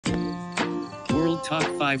Top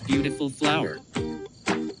 5 Beautiful Flower.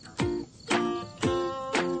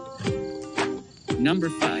 Number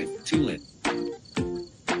 5. Tulip.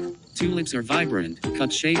 Tulips are vibrant,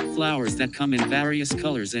 cut-shaped flowers that come in various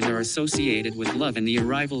colors and are associated with love and the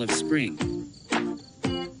arrival of spring.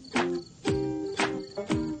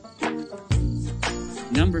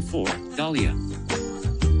 Number 4. Dahlia.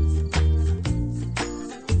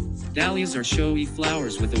 Dahlias are showy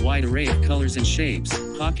flowers with a wide array of colors and shapes,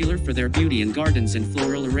 popular for their beauty in gardens and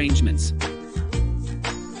floral arrangements.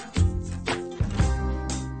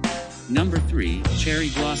 Number 3. Cherry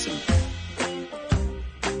blossom.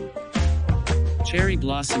 Cherry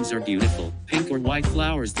blossoms are beautiful, pink or white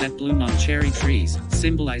flowers that bloom on cherry trees,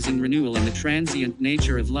 symbolizing renewal and the transient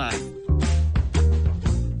nature of life.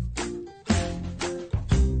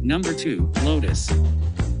 Number 2. Lotus.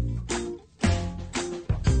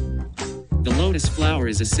 The lotus flower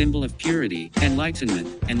is a symbol of purity,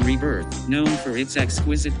 enlightenment, and rebirth, known for its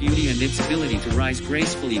exquisite beauty and its ability to rise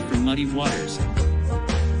gracefully from muddy waters.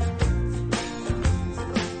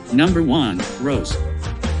 Number 1. Rose.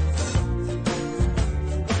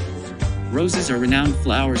 Roses are renowned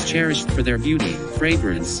flowers cherished for their beauty,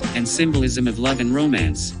 fragrance, and symbolism of love and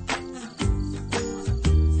romance.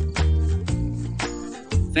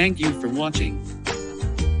 Thank you for watching.